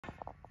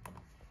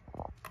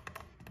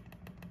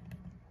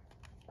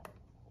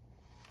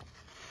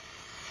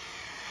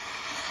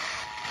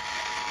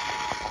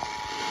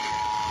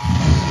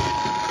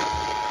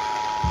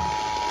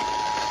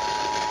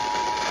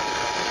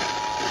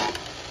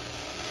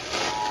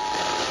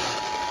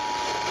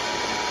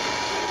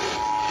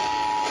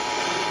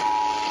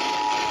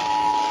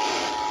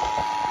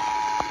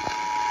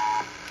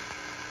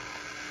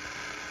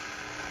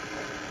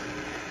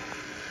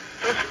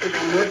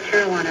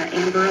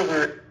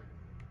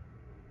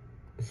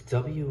It's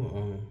W. He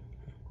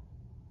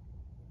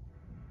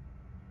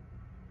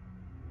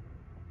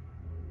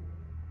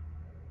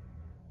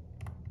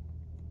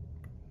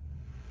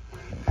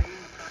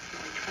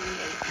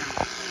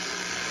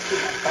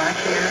has black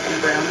hair and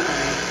brown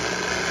eyes.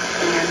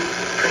 And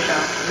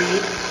Prashant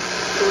Reed,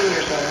 4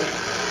 years old,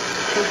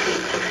 2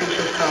 feet 6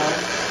 inches tall,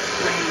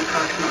 weighing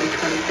approximately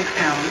 26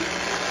 pounds,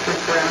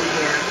 with brown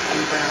hair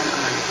and brown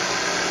eyes.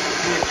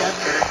 The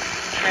abductor,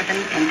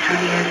 Kevin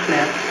Antonio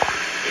Smith,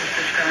 is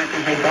described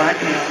as a black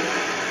male,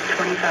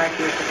 25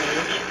 years of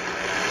age,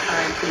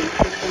 5 feet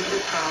 6 inches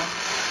tall,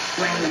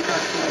 weighing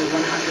approximately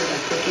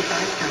 155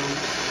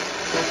 pounds,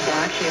 with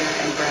black hair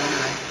and brown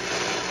eyes.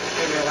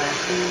 They were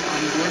last seen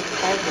on North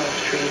Caldwell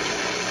Street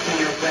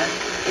near West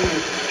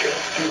Innes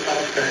Street in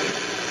Salisbury,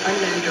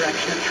 unknown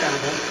direction of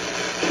travel,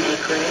 in a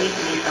gray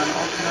Nissan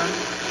Altima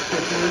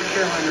with North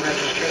Carolina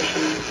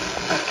registration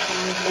of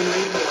King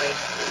Henry Boyd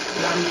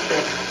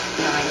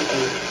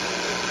 1698.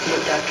 The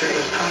abductor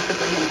is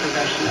possibly in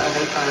possession of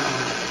a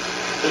firearm.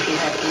 If you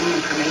have any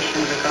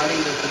information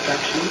regarding this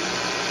abduction,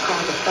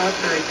 call the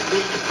Salisbury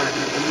Police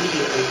Department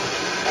immediately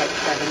at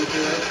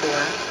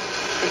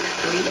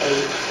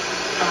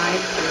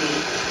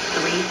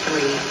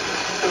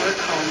 704-638-5333 or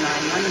call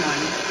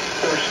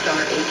 911 or star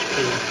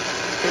HP.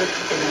 This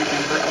is an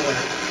Amber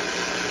Alert.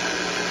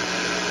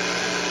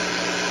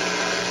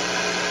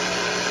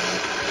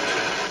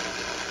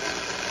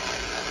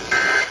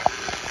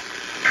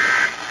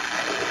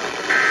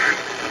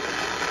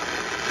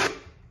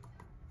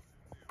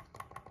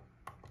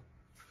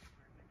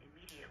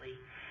 Immediately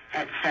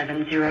at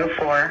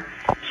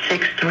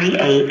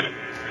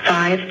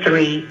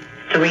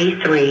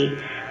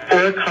 704-638-5333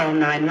 or call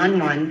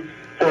 911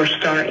 or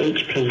star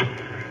HP.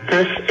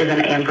 This is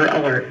an Amber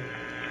Alert.